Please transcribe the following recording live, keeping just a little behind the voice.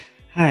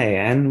Hi,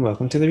 and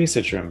welcome to the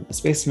Research Room, a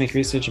space to make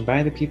research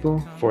by the people,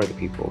 for the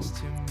people.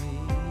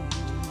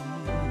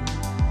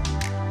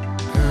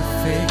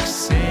 Perfect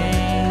synergy.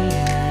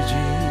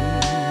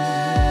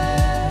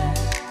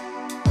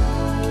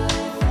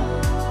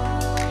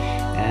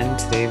 And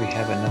today we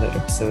have another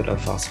episode of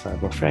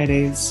Falsifiable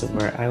Fridays,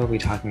 where I will be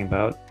talking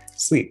about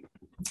sleep.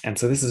 And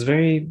so this is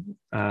very,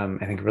 I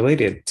think,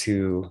 related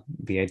to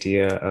the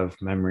idea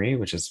of memory,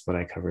 which is what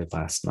I covered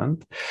last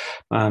month,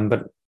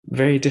 but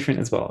very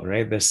different as well,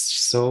 right? There's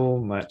so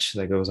much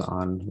that goes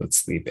on with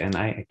sleep, and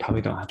I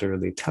probably don't have to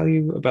really tell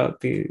you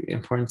about the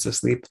importance of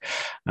sleep.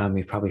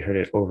 You've probably heard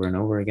it over and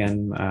over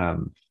again.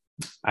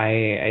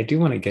 I do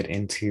want to get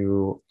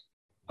into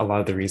a lot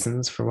of the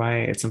reasons for why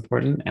it's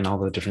important and all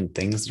the different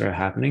things that are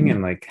happening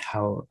and like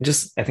how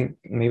just I think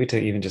maybe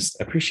to even just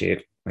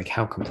appreciate like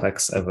how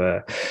complex of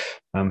a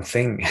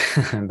thing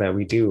that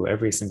we do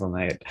every single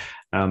night,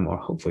 or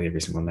hopefully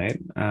every single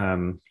night.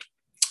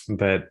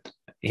 But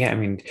yeah, I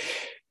mean,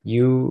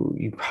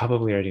 you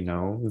probably already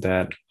know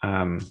that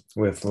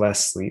with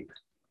less sleep,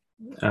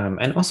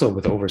 and also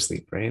with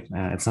oversleep, right?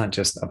 It's not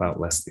just about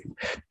less sleep.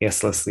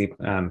 Yes, less sleep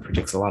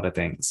predicts a lot of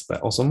things,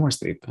 but also more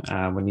sleep.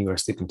 When you are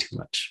sleeping too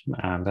much,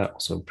 that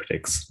also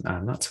predicts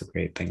not so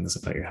great things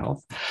about your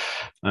health.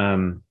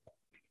 Um,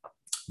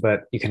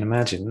 but you can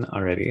imagine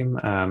already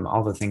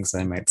all the things that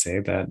I might say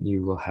that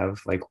you will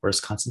have like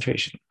worse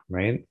concentration,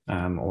 right?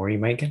 Or you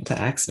might get into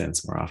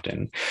accidents more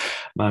often.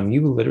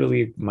 You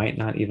literally might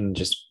not even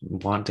just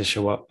want to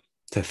show up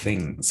to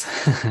things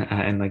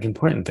and like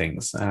important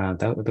things.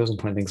 Those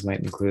important things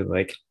might include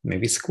like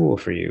maybe school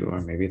for you,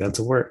 or maybe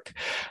that's work.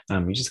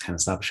 You just kind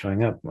of stop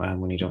showing up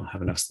when you don't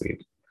have enough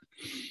sleep.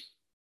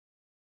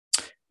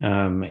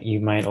 You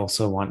might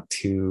also want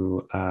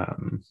to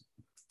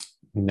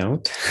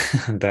note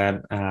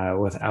that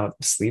without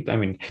sleep, I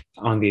mean,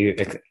 on the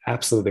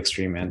absolute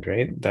extreme end,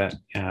 right? That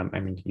I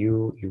mean,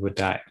 you would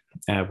die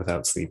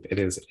without sleep. It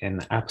is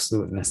an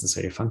absolute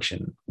necessary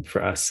function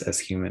for us as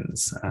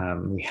humans.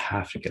 We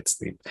have to get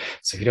sleep.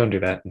 So if you don't do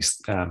that,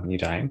 you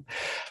die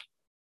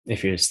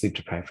if you're sleep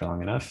deprived for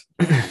long enough.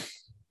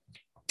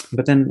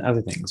 But then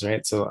other things,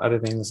 right? So other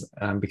things,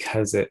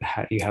 because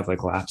you have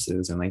like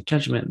lapses and like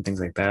judgment and things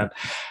like that,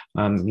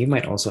 you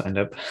might also end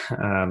up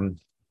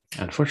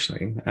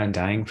unfortunately,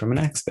 dying from an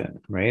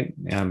accident, right?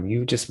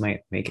 You just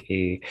might make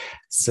a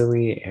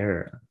silly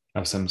error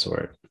of some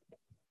sort.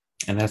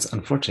 And that's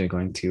unfortunately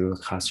going to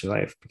cost your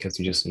life because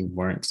you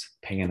weren't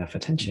paying enough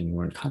attention, you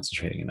weren't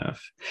concentrating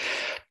enough.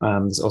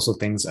 There's also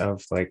things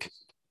of like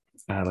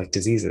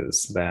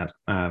diseases that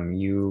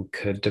you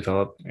could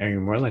develop, or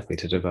you're more likely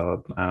to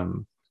develop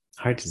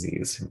heart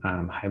disease,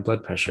 high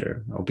blood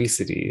pressure,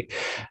 obesity,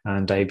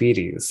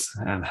 diabetes,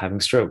 having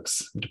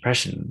strokes,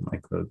 depression.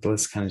 Like the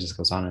list kind of just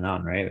goes on and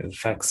on, right? It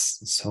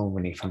affects so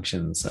many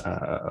functions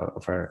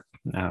of our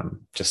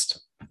just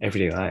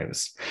everyday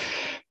lives.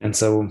 And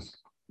so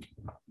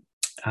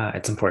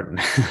it's important,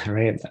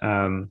 right?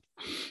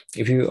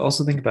 If you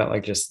also think about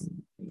like just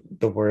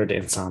the word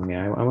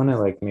insomnia, I want to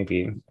like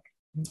maybe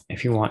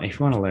if you want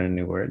to learn a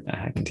new word,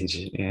 I can teach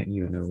you a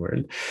new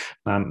word,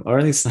 or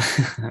at least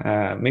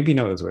maybe you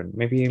know this word.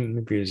 Maybe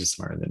you're just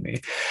smarter than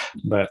me.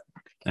 But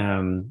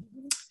um,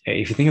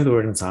 if you think of the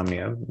word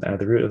insomnia,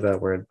 the root of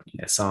that word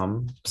is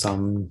um,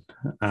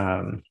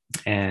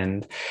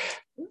 and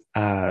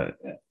uh,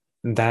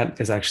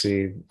 that is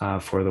actually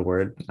for the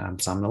word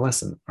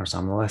somnolescent or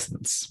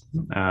somnolescence.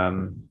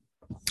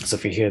 So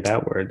if you hear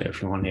that word,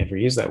 if you want to ever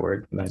use that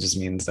word, that just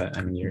means that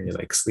I mean you're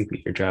like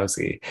sleepy, you're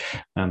drowsy,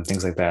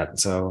 things like that.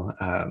 So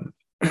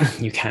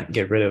you can't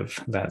get rid of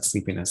that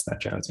sleepiness,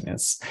 that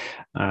drowsiness.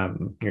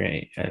 You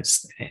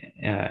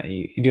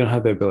don't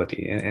have the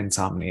ability,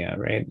 insomnia,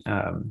 right?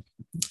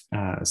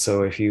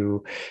 So if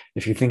you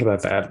think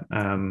about that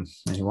and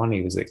you want to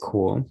use it,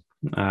 cool.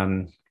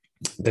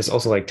 There's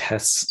also like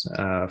tests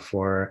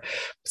for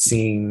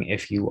seeing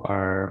if you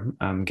are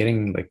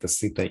getting like the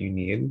sleep that you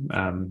need.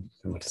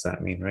 What does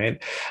that mean,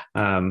 right?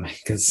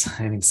 Because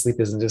I mean, sleep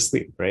isn't just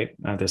sleep, right?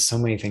 There's so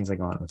many things that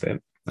go on with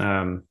it.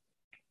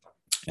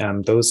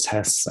 Those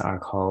tests are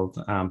called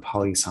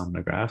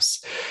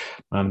polysomnographs.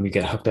 You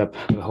get hooked up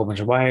with a whole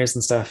bunch of wires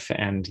and stuff,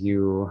 and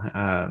you're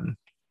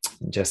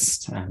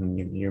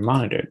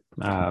monitored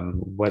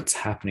what's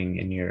happening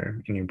in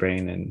your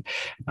brain,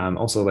 and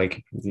also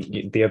like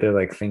the other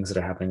like things that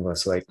are happening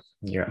was like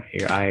your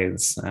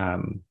eyes,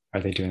 are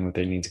they doing what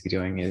they need to be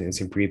doing? Is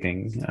your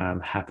breathing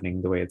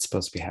happening the way it's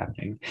supposed to be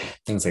happening?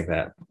 Things like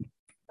that.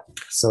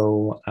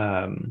 So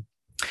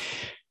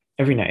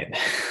every night,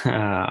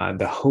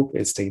 the hope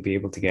is to be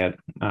able to get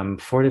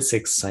 4 to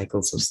 6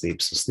 cycles of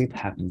sleep. So sleep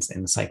happens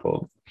in a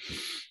cycle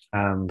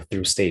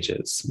through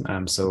stages.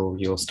 So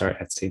you'll start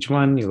at stage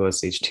one, you go to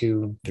stage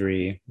two,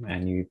 three,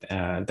 and you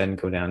then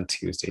go down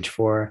to stage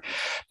four.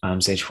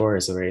 Stage four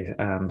is a very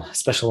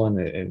special one.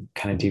 It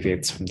kind of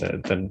deviates from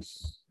the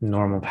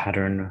normal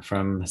pattern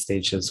from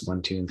stages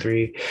 1, 2, and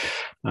 3.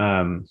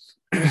 Um,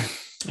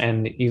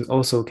 and you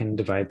also can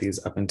divide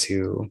these up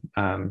into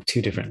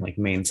two different like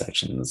main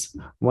sections.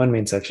 One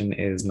main section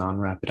is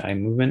non-rapid eye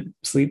movement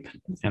sleep,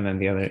 and then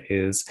the other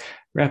is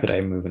rapid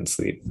eye movement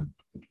sleep.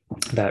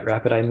 That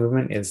rapid eye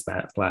movement is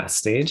that last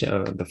stage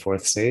of the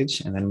fourth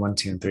stage, and then 1,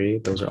 2, and 3,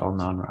 those are all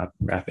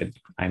non-rapid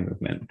eye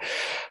movement.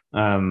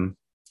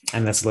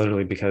 And that's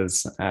literally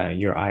because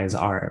your eyes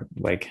are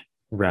like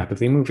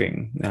rapidly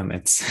moving.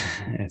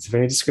 It's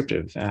very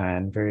descriptive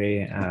and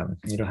very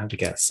you don't have to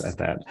guess at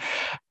that.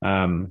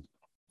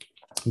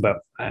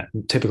 But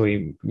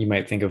typically you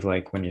might think of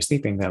like when you're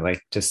sleeping that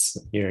like just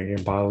your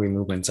bodily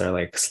movements are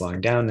like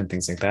slowing down and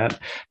things like that,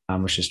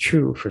 which is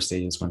true for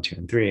stages 1, 2,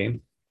 and 3.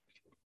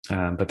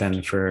 But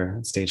then for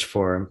stage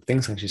 4,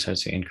 things actually start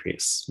to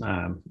increase.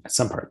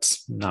 Some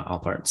parts, not all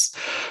parts.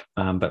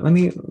 But let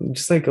me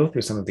just like go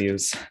through some of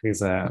these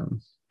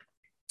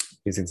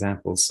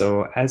examples.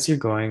 So as you're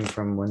going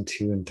from 1,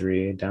 2, and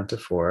 3 down to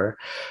 4,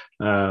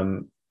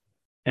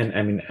 and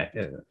I mean,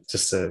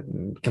 just to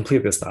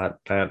complete this thought,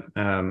 that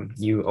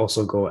you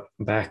also go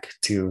back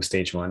to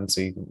stage 1.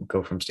 So you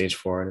go from stage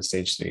 4 to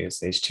stage 3 to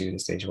stage 2 to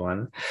stage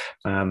 1.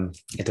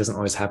 It doesn't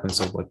always happen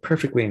so like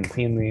perfectly and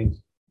cleanly,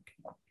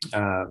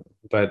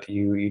 but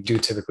you do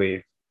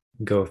typically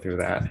go through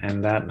that,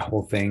 and that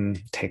whole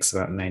thing takes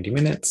about 90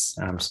 minutes.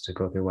 So to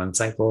go through one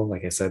cycle,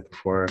 like I said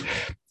before,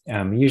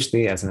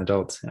 usually as an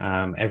adult,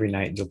 every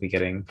night you'll be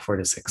getting 4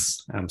 to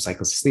 6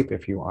 cycles of sleep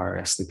if you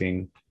are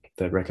sleeping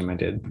the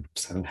recommended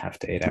 7.5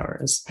 to 8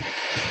 hours.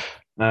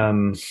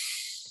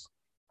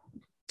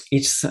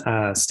 Each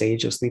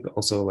stage of sleep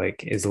also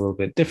like is a little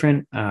bit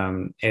different.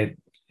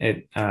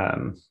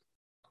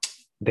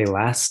 They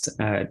last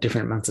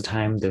different amounts of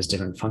time. There's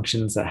different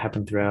functions that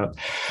happen throughout.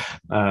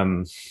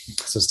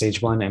 So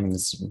stage 1, I mean,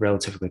 it's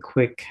relatively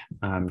quick,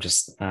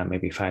 just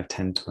maybe 5,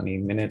 10, 20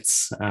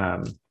 minutes.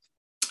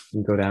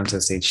 You go down to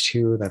stage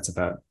 2, that's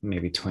about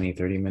maybe 20,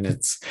 30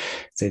 minutes.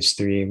 Stage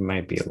 3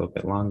 might be a little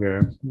bit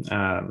longer.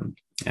 And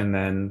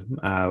then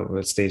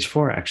with stage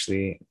 4,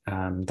 actually,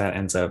 that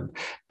ends up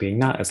being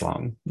not as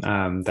long.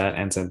 That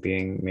ends up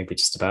being maybe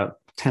just about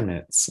 10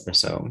 minutes or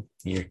so.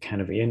 You're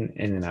kind of in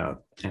and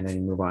out, and then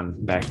you move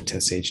on back to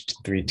stage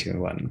 3, 2,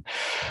 and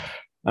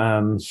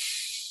 1.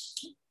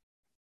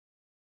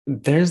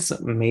 There's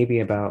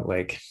maybe about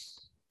like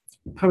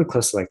probably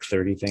close to like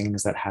 30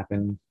 things that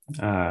happen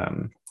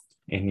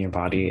in your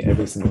body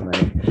every single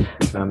night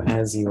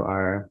as you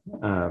are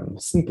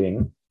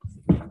sleeping,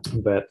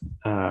 but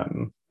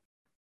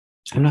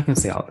I'm not going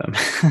to say all of them.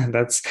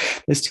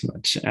 There's too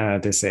much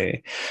to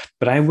say,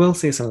 but I will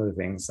say some of the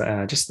things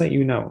just so that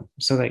you know,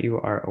 so that you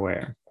are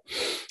aware.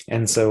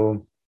 And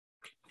so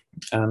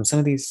some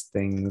of these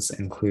things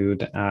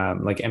include,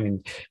 like, I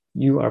mean,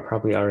 you are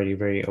probably already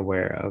very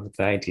aware of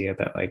the idea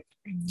that, like,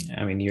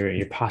 I mean,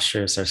 your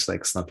posture starts to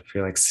like slump if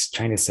you're like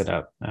trying to sit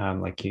up.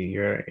 Like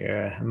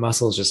your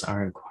muscles just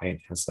aren't quite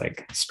as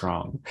like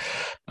strong.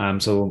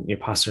 So your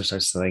posture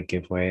starts to like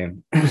give way.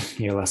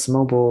 You're less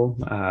mobile.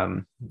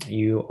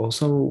 You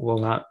also will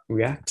not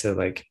react to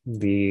like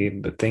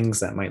the things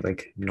that might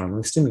like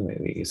normally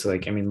stimulate you. So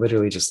like, I mean,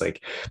 literally just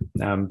like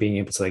being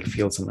able to like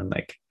feel someone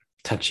like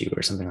touch you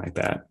or something like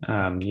that.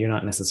 You're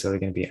not necessarily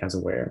going to be as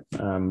aware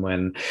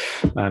when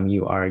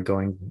you are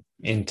going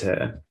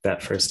into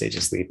that first stage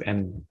of sleep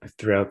and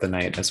throughout the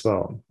night as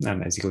well,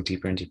 as you go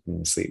deeper and deeper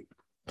into sleep.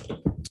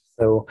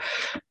 So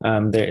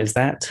there is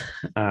that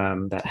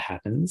that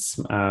happens.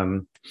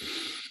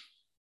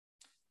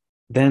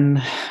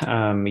 Then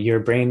your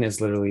brain is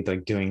literally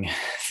like doing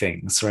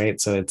things, right?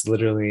 So it's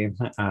literally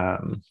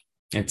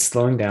it's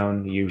slowing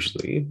down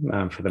usually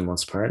for the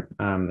most part,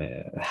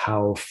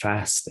 how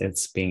fast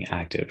it's being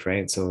active,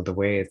 right? So the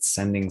way it's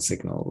sending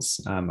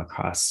signals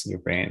across your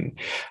brain,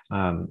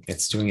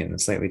 it's doing it in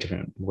slightly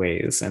different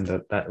ways, and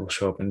that will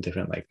show up in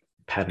different like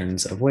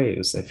patterns of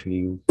waves if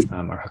you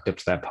are hooked up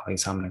to that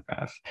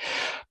polysomnograph.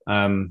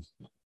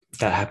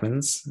 That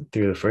happens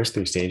through the first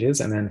 3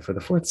 stages, and then for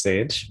the 4th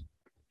stage,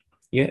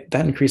 yeah,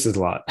 that increases a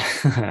lot.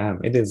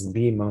 It is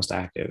the most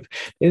active.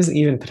 It is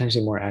even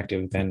potentially more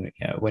active than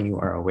when you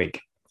are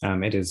awake.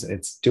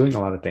 It's doing a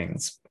lot of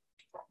things.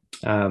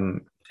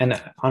 And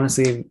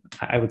honestly,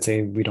 I would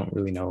say we don't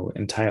really know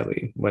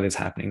entirely what is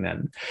happening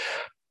then.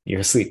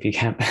 You're asleep. You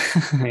can't,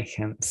 I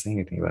can't say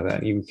anything about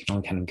that. You can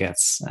only kind of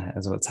guess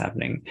as what's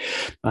happening.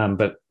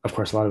 But of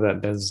course, a lot of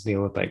that does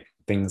deal with like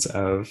things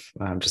of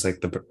just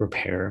like the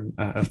repair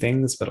of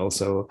things, but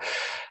also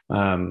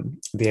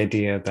the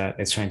idea that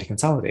it's trying to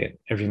consolidate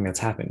everything that's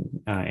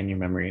happened in your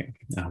memory.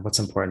 What's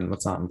important,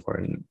 what's not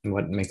important,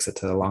 what makes it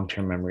to the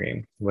long-term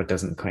memory, what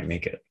doesn't quite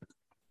make it.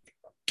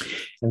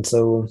 And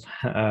so,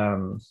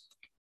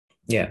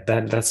 yeah,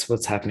 that's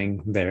what's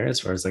happening there as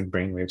far as like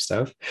brainwave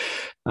stuff.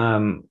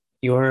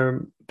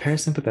 Your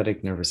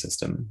parasympathetic nervous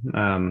system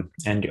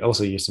and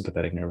also your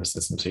sympathetic nervous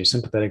system. So your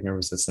sympathetic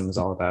nervous system is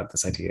all about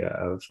this idea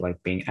of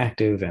like being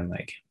active and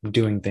like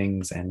doing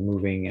things and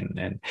moving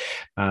and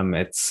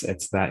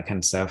it's that kind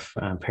of stuff.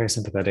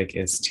 Parasympathetic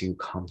is to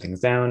calm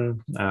things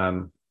down.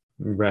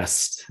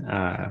 rest,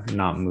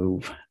 not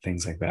move,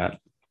 things like that.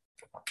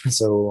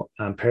 So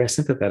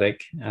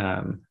parasympathetic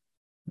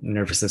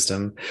nervous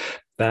system,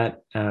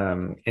 that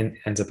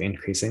ends up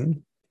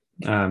increasing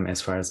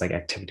as far as like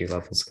activity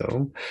levels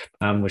go,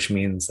 which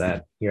means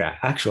that your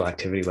actual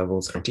activity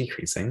levels are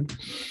decreasing.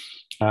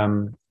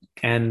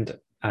 And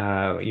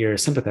your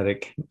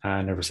sympathetic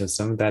nervous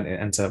system, that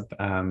ends up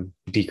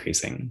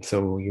decreasing.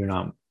 So you're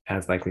not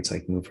as likely to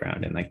like move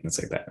around and like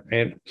things like that,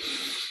 right?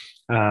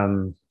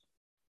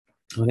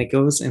 When it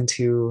goes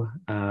into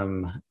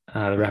the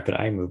rapid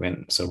eye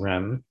movement, so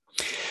REM,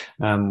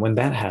 when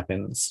that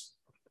happens,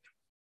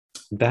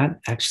 that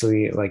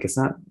actually like it's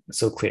not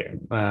so clear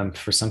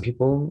for some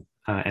people,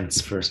 and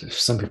for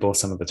some people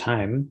some of the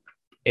time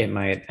it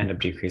might end up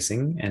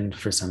decreasing, and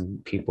for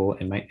some people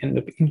it might end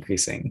up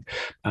increasing.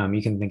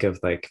 You can think of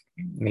like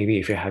maybe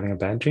if you're having a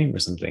bad dream or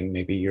something,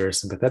 maybe your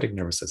sympathetic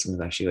nervous system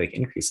is actually like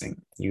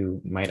increasing.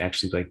 You might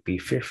actually like be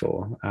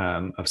fearful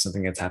of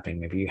something that's happening.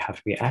 Maybe you have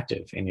to be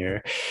active in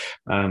your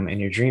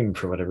dream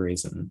for whatever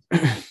reason.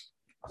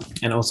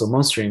 And also,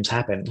 most dreams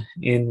happen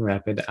in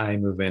rapid eye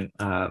movement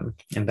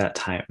in that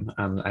time.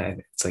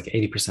 It's like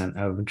 80%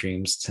 of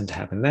dreams tend to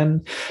happen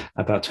then,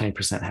 about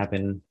 20%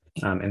 happen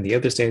in the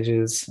other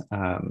stages.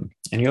 And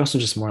you're also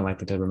just more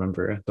likely to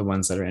remember the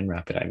ones that are in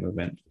rapid eye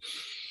movement.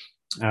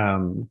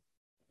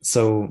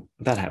 So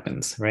that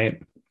happens,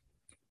 right?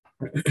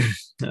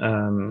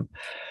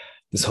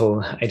 This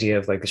whole idea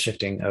of like the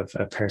shifting of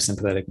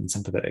parasympathetic and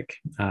sympathetic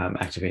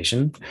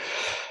activation.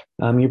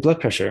 Your blood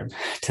pressure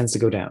tends to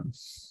go down.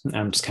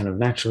 Just kind of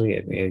naturally,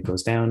 it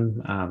goes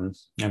down.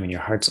 I mean, your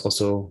heart's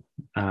also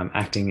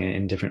acting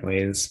in different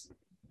ways.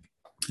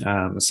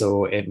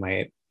 So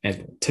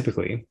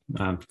typically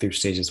through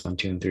stages 1,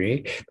 2, and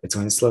 3, it's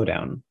going to slow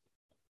down.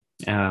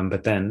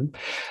 But then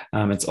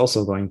it's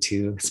also going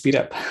to speed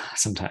up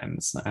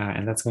sometimes.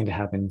 And that's going to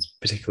happen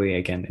particularly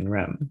again in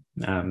REM,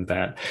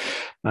 that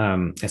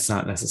it's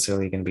not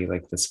necessarily going to be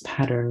like this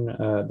pattern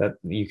that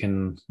you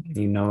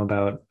know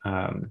about,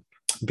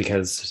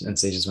 because in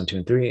stages 1, 2,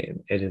 and 3,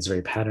 it is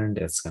very patterned.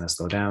 It's going to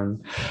slow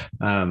down.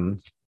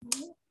 And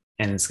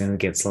it's going to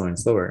get slower and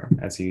slower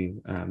as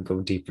you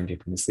go deeper and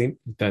deeper into sleep.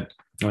 But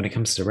when it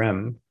comes to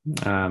REM,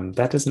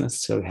 that doesn't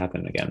necessarily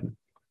happen again.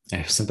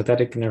 If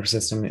sympathetic nervous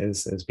system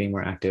is being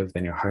more active,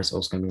 then your heart's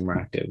also going to be more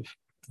active.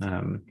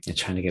 You're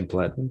trying to get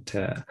blood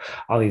to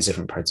all these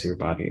different parts of your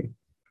body.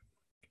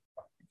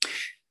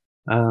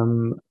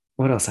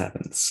 What else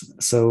happens?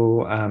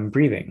 So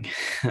breathing.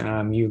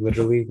 You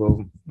literally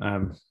will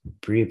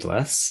breathe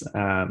less.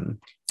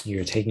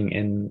 You're taking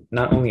in,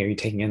 not only are you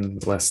taking in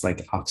less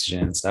like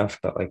oxygen and stuff,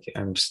 but like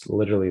I'm just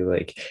literally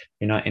like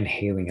you're not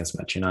inhaling as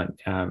much, you're not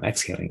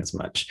exhaling as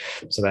much.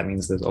 So that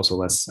means there's also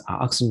less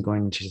oxygen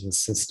going into the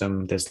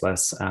system. There's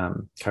less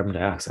carbon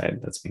dioxide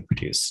that's being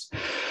produced.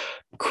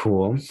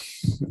 Cool.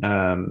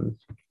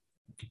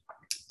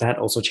 That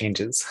also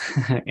changes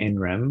in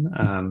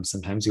REM.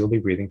 Sometimes you'll be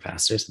breathing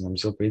faster,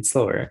 sometimes you'll breathe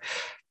slower.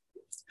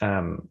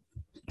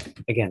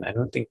 Again, I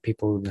don't think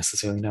people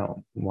necessarily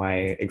know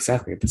why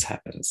exactly this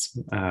happens,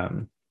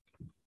 but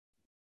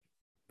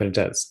it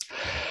does.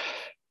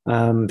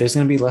 There's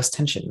going to be less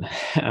tension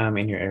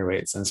in your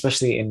airways, and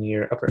especially in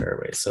your upper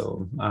airways.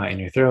 So in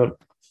your throat,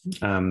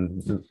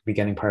 the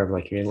beginning part of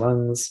like your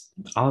lungs,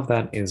 all of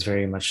that is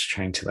very much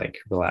trying to like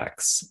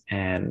relax.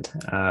 And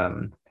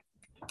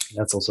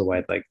that's also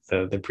why like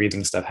the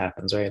breathing stuff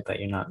happens, right? That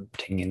you're not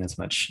taking in as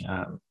much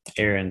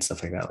air and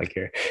stuff like that. Like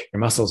your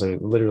muscles are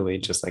literally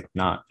just like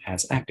not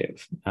as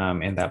active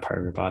in that part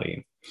of your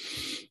body,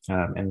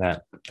 and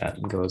that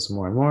goes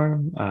more and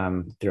more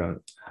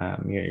throughout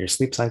your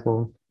sleep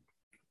cycle.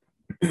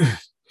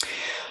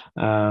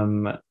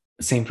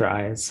 Same for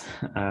eyes.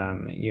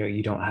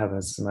 You don't have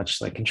as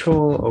much like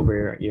control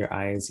over your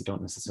eyes. You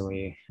don't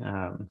necessarily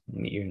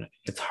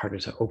it's harder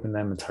to open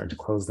them, it's hard to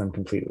close them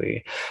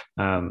completely.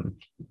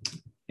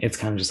 It's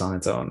kind of just on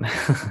its own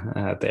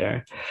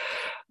there.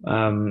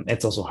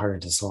 It's also harder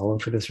to swallow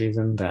for this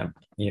reason, that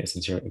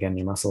since your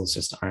muscles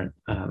just aren't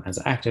as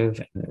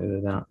active,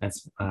 they're not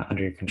as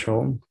under your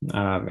control.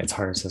 It's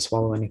harder to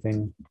swallow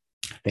anything.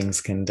 Things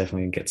can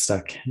definitely get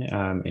stuck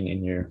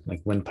in your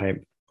like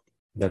windpipe.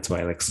 That's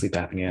why like sleep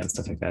apnea and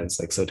stuff like that is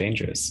like so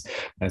dangerous.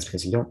 That's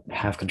because you don't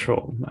have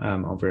control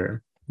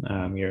over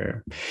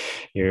your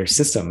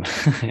system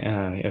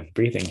of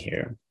breathing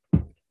here.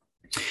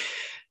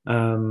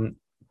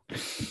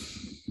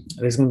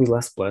 There's going to be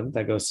less blood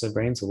that goes to the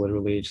brain, so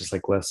literally just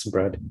like less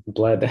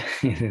blood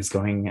is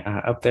going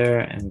up there.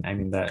 And I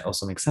mean that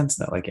also makes sense,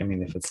 that like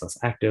if it's less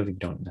active, you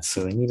don't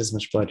necessarily need as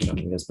much blood, you don't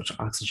need as much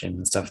oxygen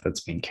and stuff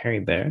that's being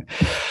carried there.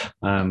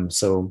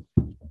 So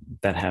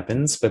that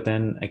happens. But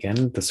then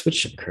again, the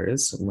switch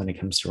occurs when it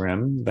comes to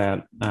REM,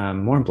 that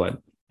more blood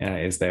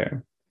is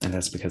there, and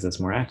that's because it's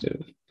more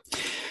active.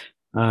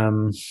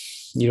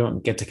 You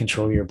don't get to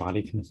control your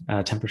body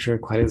temperature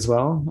quite as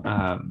well,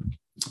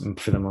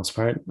 for the most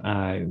part.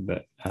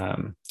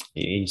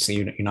 So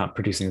you're not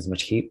producing as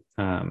much heat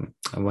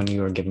when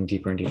you are getting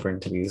deeper and deeper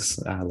into these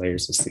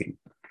layers of sleep.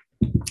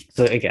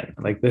 So again,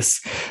 like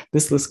this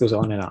list goes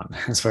on and on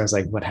as far as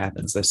like what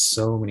happens. There's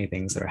so many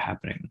things that are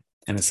happening,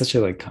 and it's such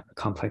a like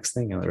complex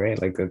thing,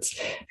 right? Like it's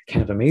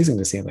kind of amazing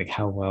to see like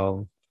how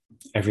well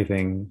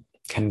everything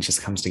kind of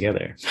just comes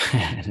together,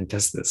 and it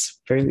does this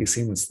fairly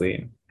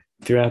seamlessly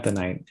throughout the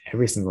night,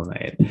 every single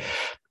night.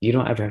 You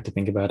don't ever have to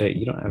think about it.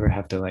 You don't ever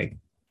have to like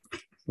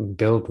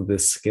build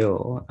this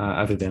skill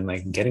other than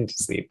like getting to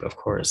sleep, of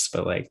course,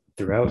 but like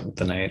throughout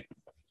the night,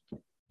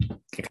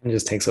 it kind of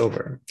just takes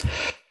over.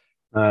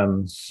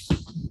 Um,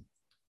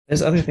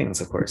 there's other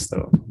things, of course,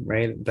 though,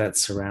 right, that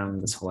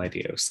surround this whole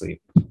idea of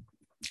sleep.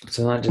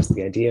 So not just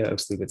the idea of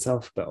sleep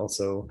itself, but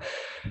also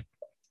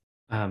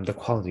the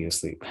quality of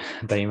sleep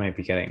that you might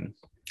be getting.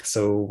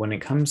 So when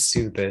it comes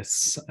to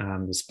this,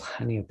 there's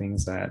plenty of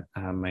things that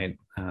might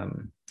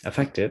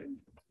affect it.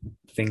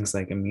 Things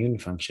like immune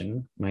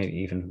function might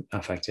even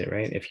affect it,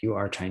 right? If you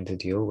are trying to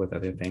deal with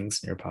other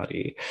things in your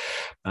body,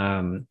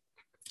 um,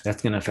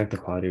 that's going to affect the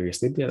quality of your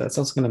sleep. Yeah, that's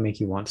also going to make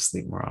you want to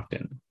sleep more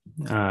often.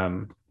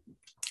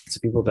 So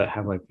people that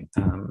have like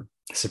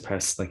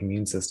suppressed like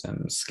immune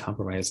systems,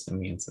 compromised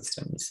immune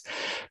systems,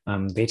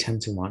 they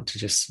tend to want to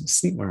just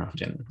sleep more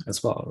often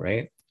as well,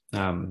 right?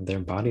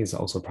 Their body is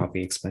also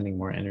probably expending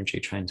more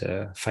energy trying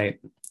to fight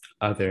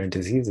other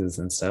diseases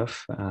and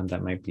stuff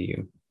that might be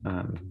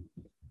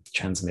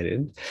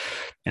transmitted.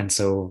 And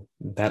so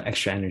that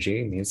extra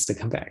energy needs to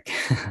come back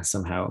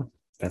somehow.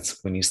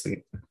 That's when you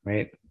sleep,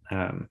 right?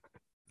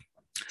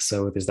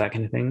 So there's that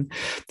kind of thing.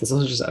 There's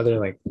also just other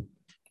like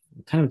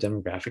kind of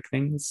demographic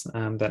things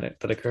that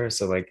occur.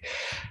 So like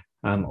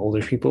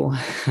older people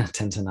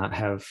tend to not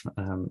have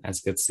as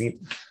good sleep,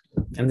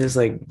 and there's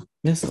a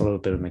little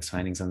bit of mixed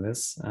findings on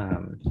this,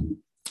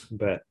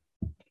 but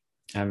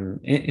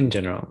in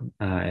general,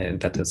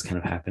 that does kind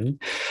of happen.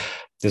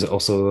 There's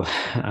also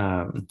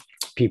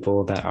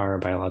people that are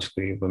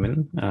biologically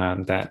women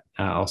that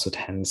also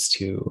tends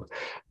to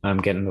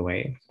get in the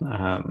way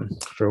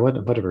for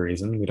whatever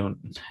reason. We don't,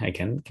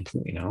 again,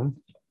 completely know,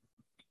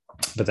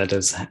 but that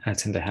does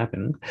tend to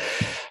happen.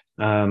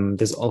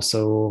 There's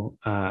also,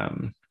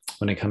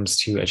 when it comes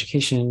to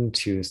education,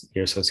 to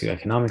your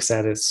socioeconomic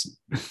status,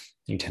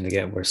 you tend to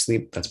get worse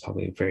sleep. That's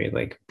probably very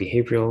like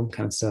behavioral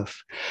kind of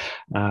stuff.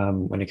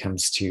 When it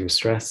comes to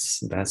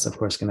stress, that's of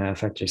course going to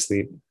affect your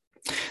sleep.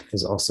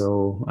 There's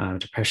also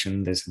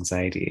depression, there's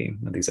anxiety,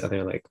 these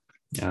other like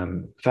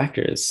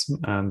factors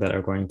that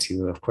are going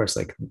to, of course,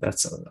 like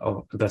that's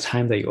the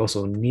time that you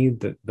also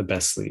need the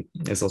best sleep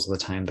is also the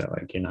time that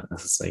like you're not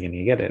necessarily going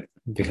to get it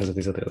because of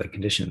these other like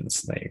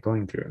conditions that you're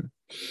going through.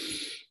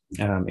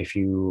 If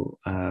you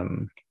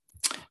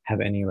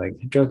have any like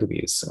drug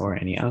abuse or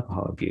any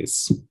alcohol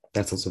abuse,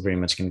 that's also very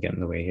much going to get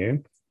in the way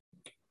here.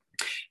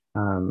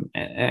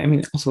 I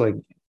mean, also like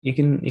you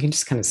can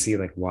just kind of see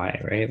like why,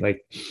 right?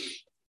 Like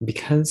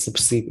because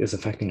sleep is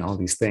affecting all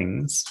these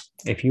things,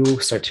 if you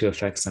start to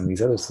affect some of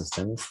these other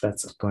systems,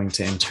 that's going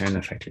to in turn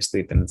affect your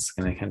sleep, and it's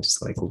going to kind of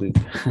just like loop,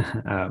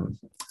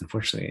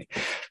 unfortunately,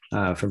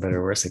 for better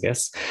or worse, I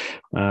guess,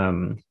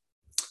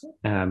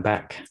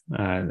 back,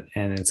 and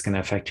it's going to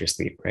affect your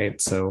sleep,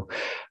 right? So,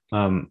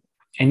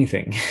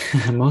 anything,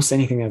 most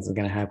anything that's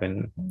going to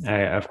happen,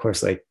 of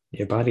course, like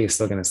your body is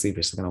still going to sleep,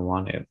 you're still going to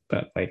want it,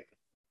 but like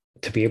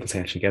to be able to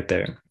actually get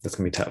there, that's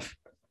going to be tough.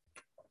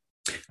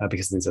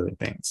 Because of these other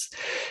things.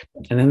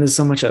 And then there's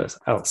so much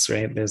else,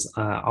 right? There's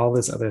all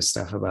this other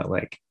stuff about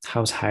like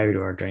how tired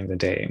you are during the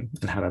day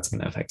and how that's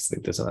going to affect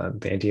sleep. There's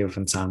the idea of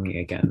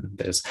insomnia again.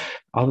 There's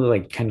all the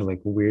like kind of like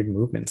weird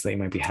movements that you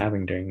might be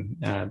having during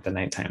the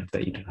nighttime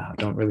that you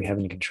don't really have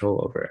any control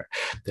over.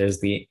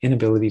 There's the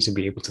inability to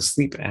be able to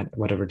sleep at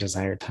whatever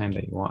desired time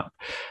that you want.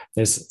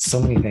 There's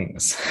so many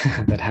things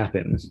that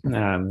happen.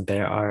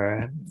 There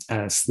are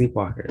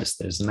sleepwalkers.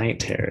 There's night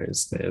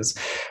terrors. There's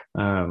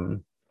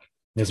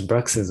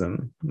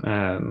bruxism,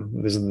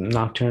 there's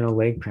nocturnal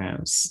leg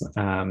cramps,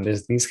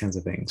 there's these kinds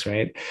of things,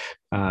 right?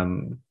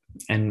 And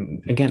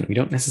again, we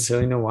don't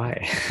necessarily know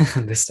why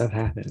this stuff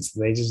happens.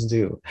 They just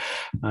do.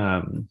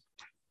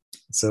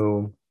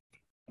 So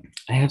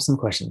I have some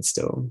questions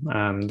still.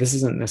 This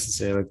isn't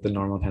necessarily like the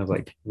normal kind of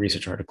like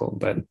research article,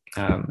 but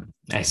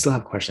I still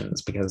have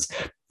questions because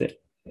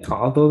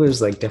although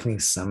there's like definitely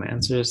some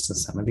answers to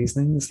some of these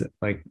things,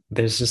 like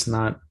there's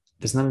not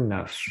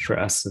enough for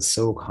us to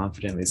so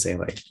confidently say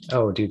like,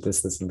 oh, do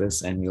this, and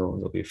this, and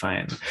you'll be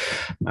fine.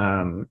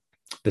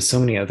 There's so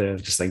many other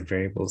just like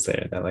variables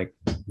there that like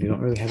you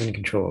don't really have any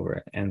control over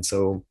it. And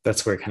so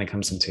that's where it kind of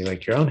comes into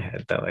like your own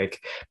head that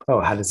like, oh,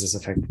 how does this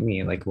affect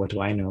me? Like, what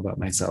do I know about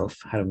myself?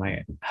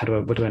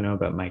 What do I know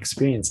about my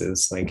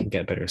experiences? Like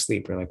get better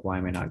sleep, or like, why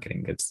am I not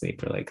getting good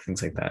sleep, or like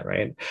things like that,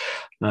 right?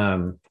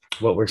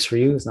 What works for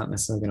you is not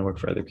necessarily going to work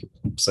for other people.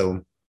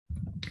 So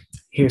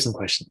here's some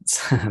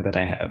questions that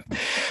I have.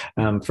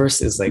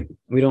 First is like,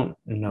 we don't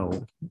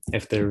know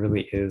if there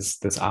really is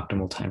this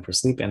optimal time for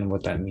sleep and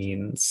what that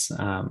means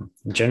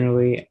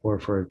generally or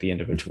for the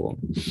individual.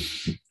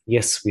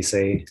 Yes, we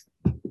say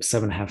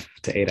 7.5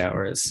 to 8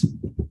 hours,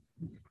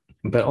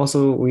 but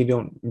also we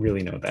don't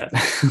really know that.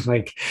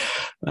 Like,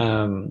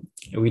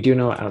 we do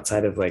know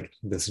outside of like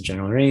this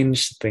general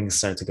range, things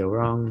start to go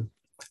wrong.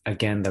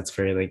 Again, that's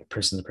very like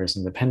person to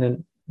person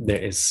dependent. There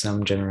is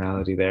some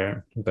generality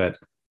there, but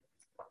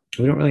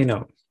we don't really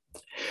know.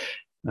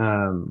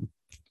 Um,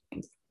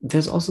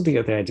 there's also the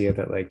other idea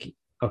that like,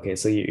 okay,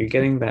 so you're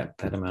getting that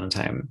amount of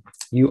time.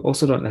 You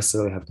also don't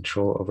necessarily have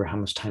control over how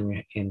much time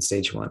you're in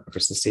stage one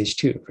versus stage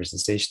two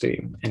versus stage three,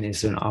 and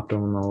is there an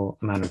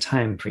optimal amount of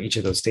time for each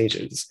of those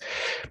stages?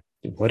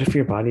 What if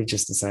your body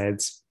just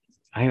decides,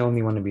 I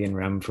only want to be in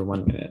REM for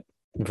 1 minute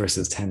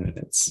versus 10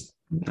 minutes?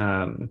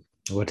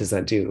 What does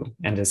that do?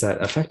 And does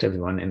that affect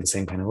everyone in the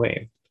same kind of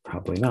way?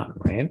 Probably not,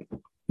 right?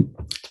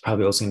 It's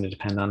probably also going to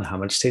depend on how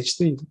much stage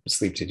three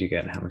sleep did you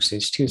get, how much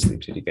stage two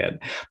sleep did you get,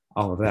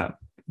 all of that,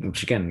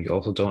 which again, you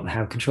also don't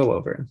have control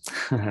over.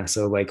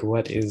 So like,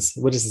 what is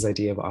this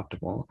idea of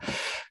optimal?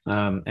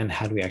 And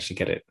how do we actually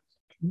get it?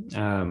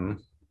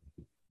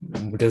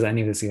 Does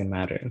any of this even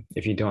matter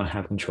if you don't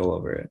have control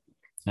over it?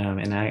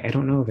 And I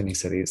don't know of any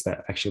studies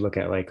that actually look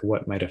at like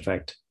what might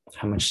affect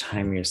how much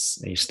time you're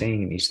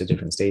staying in each of the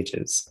different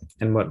stages,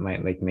 and what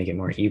might like make it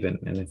more even,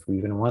 and if we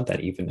even want that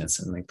evenness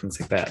and like things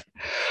like that.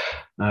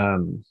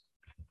 Um,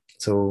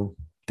 so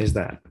there's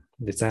that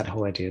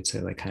whole idea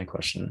to like kind of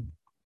question.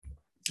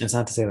 It's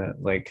not to say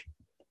that like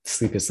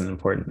sleep isn't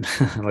important.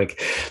 Like,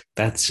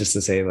 that's just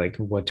to say like,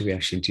 what do we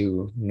actually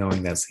do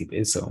knowing that sleep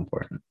is so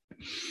important?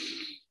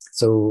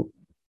 So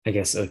I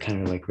guess a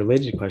kind of like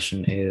related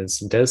question is,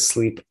 does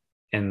sleep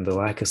and the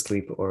lack of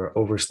sleep or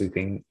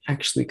oversleeping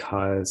actually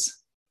cause,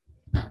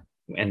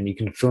 and you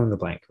can fill in the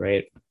blank,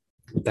 right?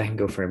 That can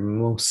go for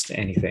most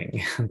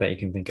anything that you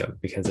can think of,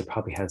 because it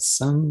probably has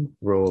some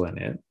role in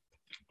it,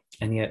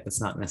 and yet it's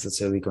not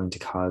necessarily going to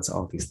cause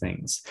all these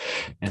things.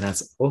 And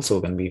that's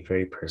also going to be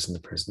very person to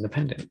person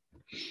dependent.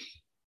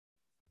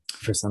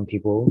 For some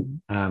people,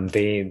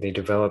 they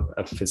develop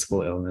a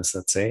physical illness,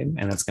 let's say,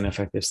 and that's going to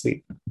affect their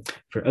sleep.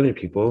 For other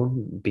people,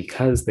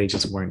 because they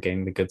just weren't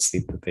getting the good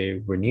sleep that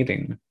they were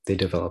needing, they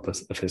develop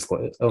a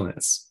physical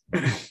illness.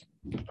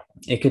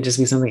 It could just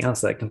be something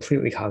else that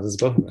completely causes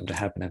both of them to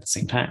happen at the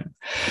same time.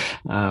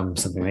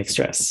 Something like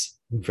stress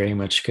very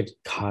much could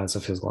cause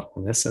a physical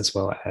illness, as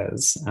well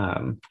as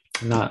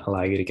not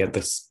allow you to get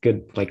this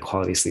good like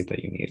quality sleep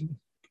that you need.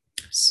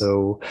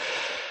 So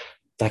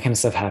that kind of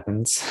stuff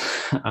happens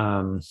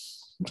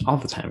all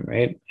the time,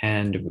 right?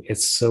 And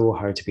it's so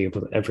hard to be able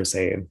to ever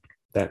say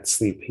that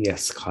sleep,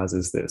 yes,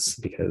 causes this,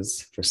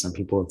 because for some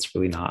people it's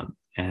really not,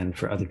 and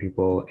for other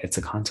people it's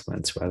a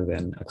consequence rather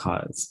than a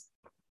cause.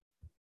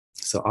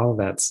 So all of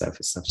that stuff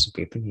is stuff to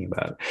be thinking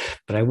about.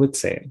 But I would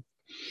say,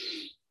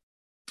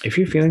 if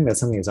you're feeling that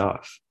something is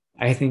off,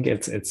 I think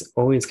it's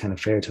always kind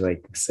of fair to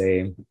like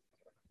say,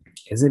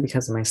 is it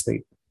because of my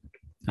sleep?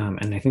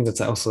 And I think that's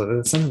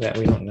something that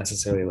we don't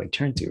necessarily like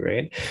turn to,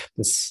 right?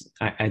 This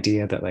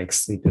idea that like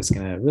sleep is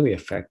going to really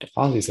affect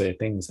all these other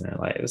things in our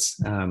lives.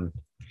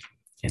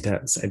 It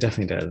does. It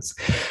definitely does.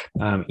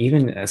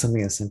 Even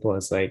something as simple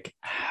as like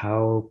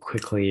how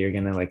quickly you're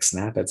gonna like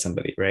snap at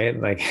somebody, right?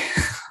 Like,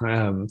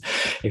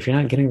 if you're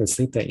not getting the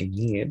sleep that you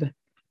need,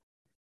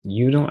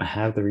 you don't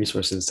have the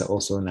resources to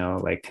also now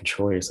like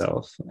control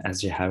yourself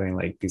as you're having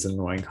like these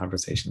annoying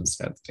conversations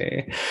throughout the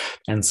day.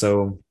 And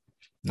so,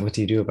 what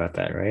do you do about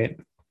that, right?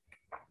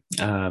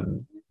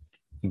 Um,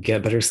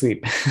 get better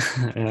sleep,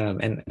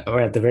 and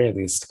or at the very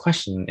least,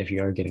 question if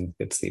you are getting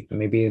good sleep.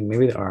 Maybe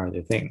there are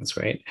other things,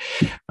 right?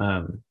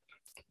 Um,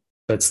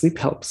 but sleep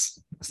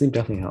helps. Sleep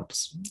definitely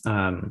helps.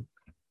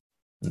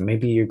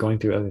 Maybe you're going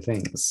through other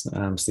things.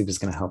 Sleep is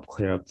going to help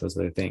clear up those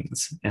other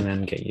things, and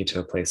then get you to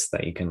a place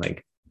that you can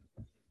like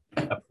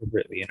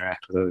appropriately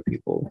interact with other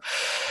people.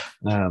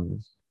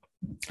 Um,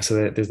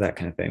 so there's that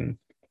kind of thing.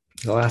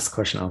 The last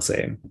question I'll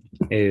say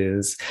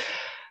is,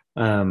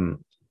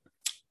 um,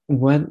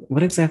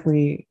 what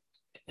exactly?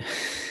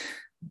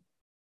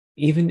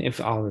 Even if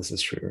all this is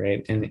true,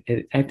 right? And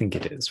I think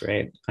it is,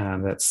 right?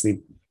 That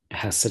sleep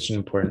has such an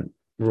important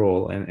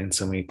role in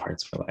so many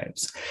parts of our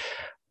lives.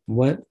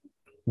 What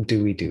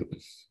do we do,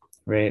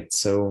 right?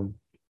 So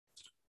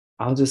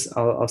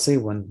I'll say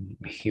one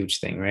huge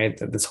thing, right?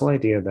 That this whole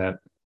idea that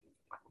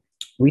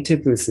we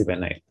typically sleep at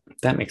night.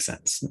 That makes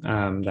sense.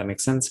 That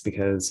makes sense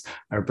because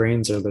our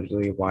brains are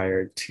literally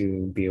wired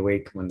to be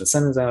awake when the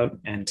sun is out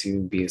and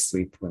to be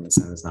asleep when the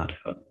sun is not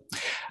out.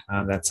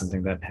 That's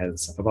something that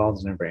has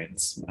evolved in our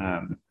brains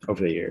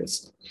over the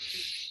years.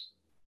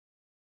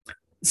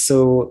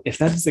 So if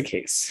that is the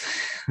case,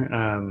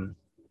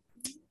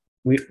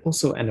 we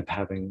also end up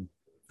having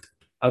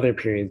other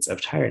periods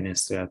of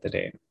tiredness throughout the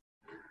day.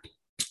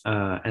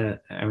 And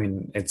I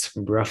mean, it's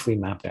roughly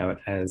mapped out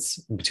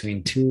as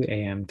between 2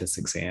 a.m. to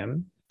 6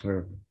 a.m.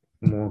 We're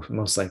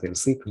most likely to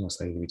sleep, we're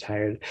most likely to be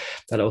tired.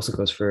 That also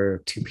goes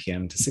for 2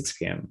 p.m. to 6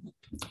 p.m.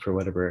 for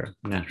whatever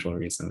natural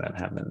reason that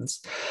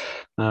happens.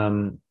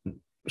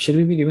 Should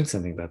we be doing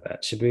something about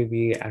that? Should we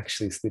be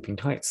actually sleeping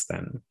twice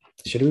then?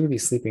 Should we be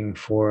sleeping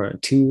for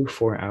 2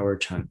 4-hour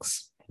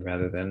chunks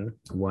rather than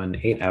one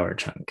 8-hour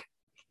chunk?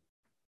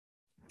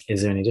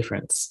 Is there any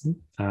difference?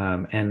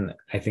 And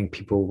I think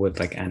people would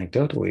like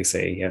anecdotally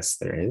say, yes,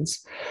 there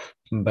is.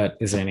 But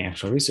is there any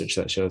actual research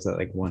that shows that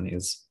like one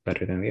is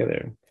better than the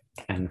other?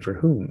 And for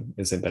whom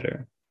is it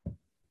better?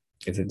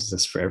 Is it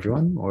just for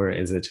everyone, or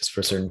is it just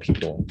for certain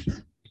people?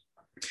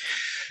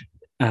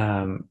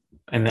 And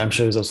I'm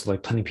sure there's also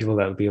like plenty of people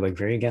that would be like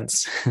very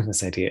against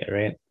this idea,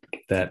 right?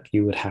 That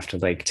you would have to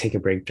like take a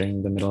break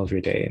during the middle of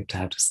your day to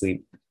have to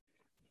sleep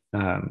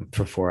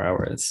for 4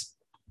 hours.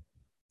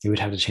 You would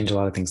have to change a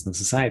lot of things in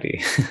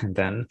society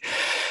then.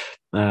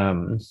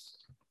 Um,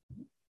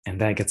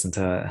 and that gets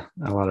into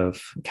a lot of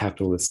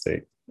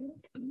capitalistic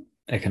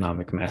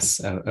economic mess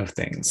of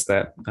things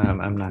that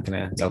I'm not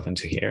going to delve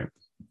into here.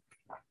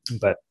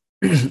 But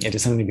it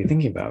is something to be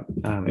thinking about.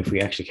 If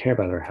we actually care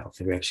about our health,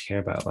 if we actually care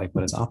about like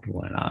what is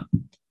optimal or not,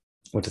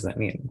 what does that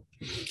mean?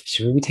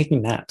 Should we be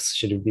taking naps?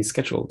 Should we be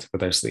scheduled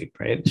with our sleep,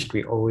 right? Should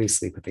we always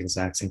sleep at the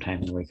exact same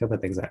time and wake up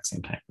at the exact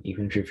same time,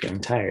 even if you're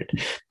feeling tired?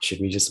 Should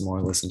we just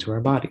more listen to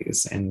our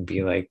bodies and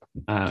be like,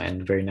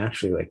 and very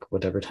naturally, like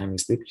whatever time you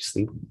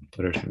sleep,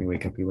 whatever time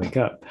you wake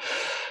up.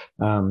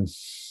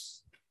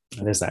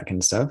 There's that kind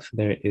of stuff.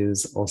 There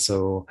is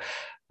also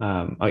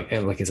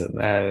like I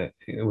said,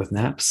 with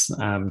naps,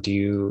 do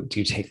you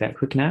take that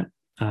quick nap,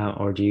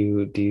 or do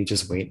you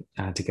just wait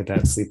to get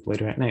that sleep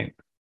later at night?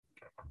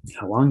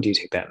 How long do you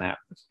take that nap?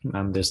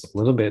 There's a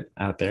little bit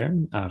out there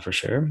for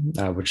sure,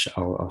 which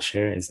I'll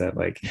share, is that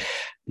like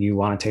you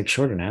want to take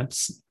shorter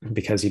naps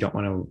because you don't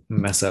want to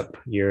mess up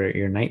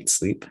your night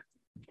sleep,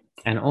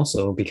 and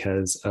also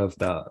because of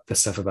the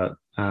stuff about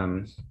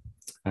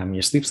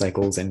your sleep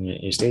cycles and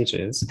your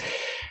stages.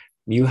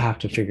 You have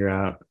to figure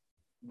out,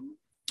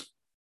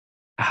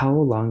 how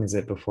long is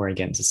it before I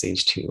get into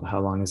stage 2?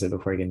 How long is it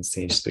before I get into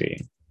stage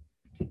 3?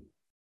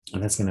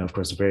 And that's going to, of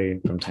course,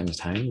 vary from time to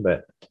time,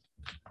 but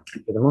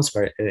for the most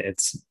part,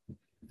 it's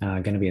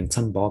going to be in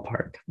some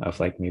ballpark of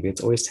like, maybe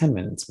it's always 10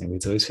 minutes, maybe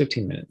it's always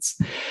 15 minutes.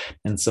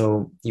 And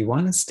so you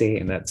want to stay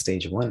in that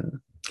stage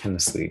 1 kind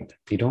of sleep.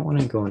 You don't want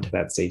to go into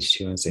that stage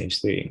 2 and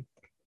stage 3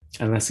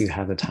 unless you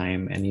have the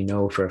time and you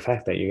know for a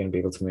fact that you're going to be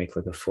able to make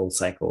like a full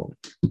cycle.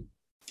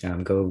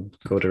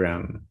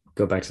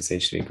 Go back to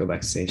stage 3, go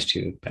back to stage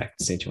 2, back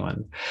to stage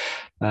 1.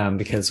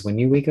 Because when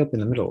you wake up in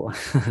the middle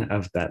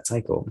of that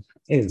cycle,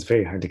 it is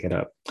very hard to get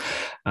up.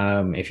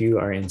 If you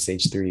are in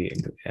stage 3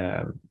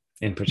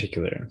 in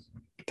particular,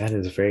 that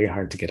is very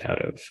hard to get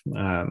out of.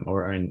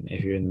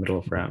 If you're in the middle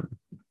of REM,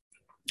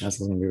 that's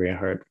going to be very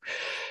hard.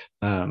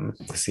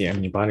 See, I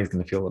mean, your body's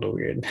going to feel a little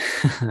weird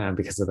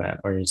because of that,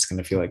 or you're just going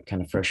to feel like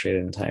kind of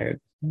frustrated and tired.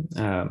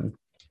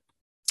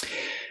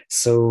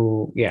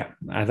 So yeah,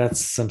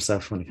 that's some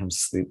stuff when it comes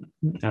to sleep.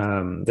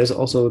 There's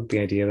also the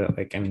idea that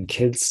like, I mean,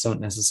 kids don't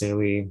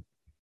necessarily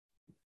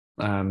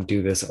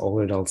do this.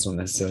 Older adults don't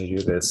necessarily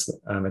do this.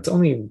 It's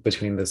only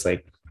between this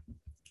like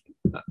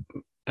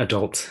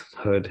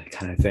adulthood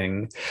kind of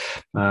thing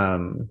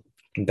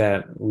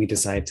that we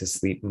decide to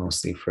sleep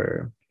mostly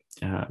for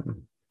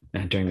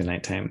during the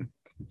nighttime.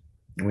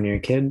 When you're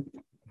a kid,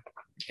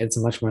 it's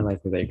much more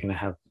likely that you're going to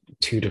have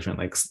 2 different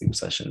like sleep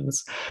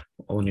sessions.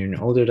 When you're an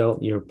older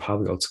adult, you're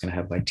probably also going to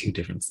have like 2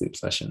 different sleep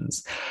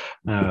sessions.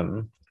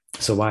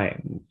 So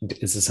why?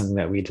 Is this something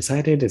that we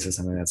decided? Is this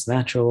something that's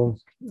natural?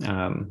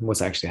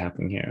 What's actually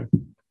happening here?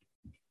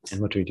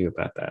 And what do we do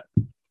about that?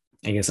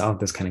 I guess all of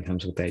this kind of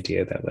comes with the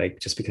idea that like,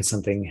 just because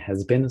something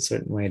has been a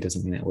certain way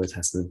doesn't mean it always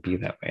has to be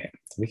that way.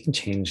 We can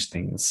change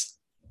things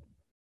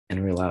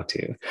and we're allowed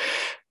to.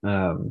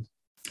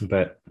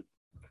 But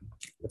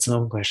it's an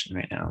open question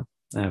right now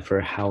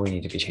for how we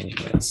need to be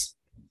changing this.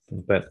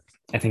 But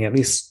I think at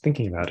least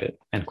thinking about it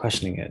and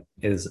questioning it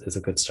is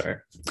a good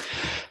start.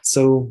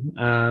 So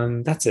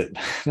that's it.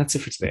 That's it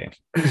for today.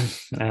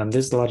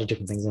 There's a lot of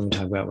different things I'm going to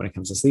talk about when it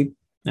comes to sleep.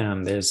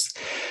 There's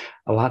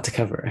a lot to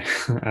cover.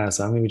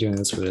 So I'm going to be doing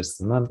this for the rest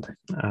of the month.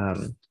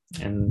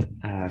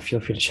 And feel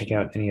free to check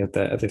out any of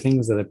the other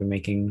things that I've been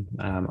making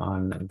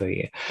on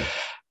the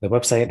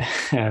website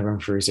at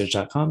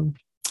roomforresearch.com.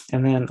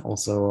 And then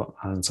also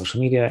on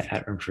social media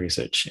at Room for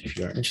Research if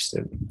you are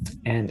interested.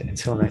 And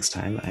until next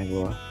time, I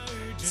will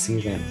see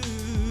you then.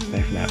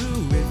 Bye for now.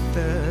 With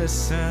the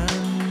sun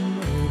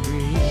will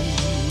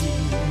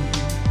breathe.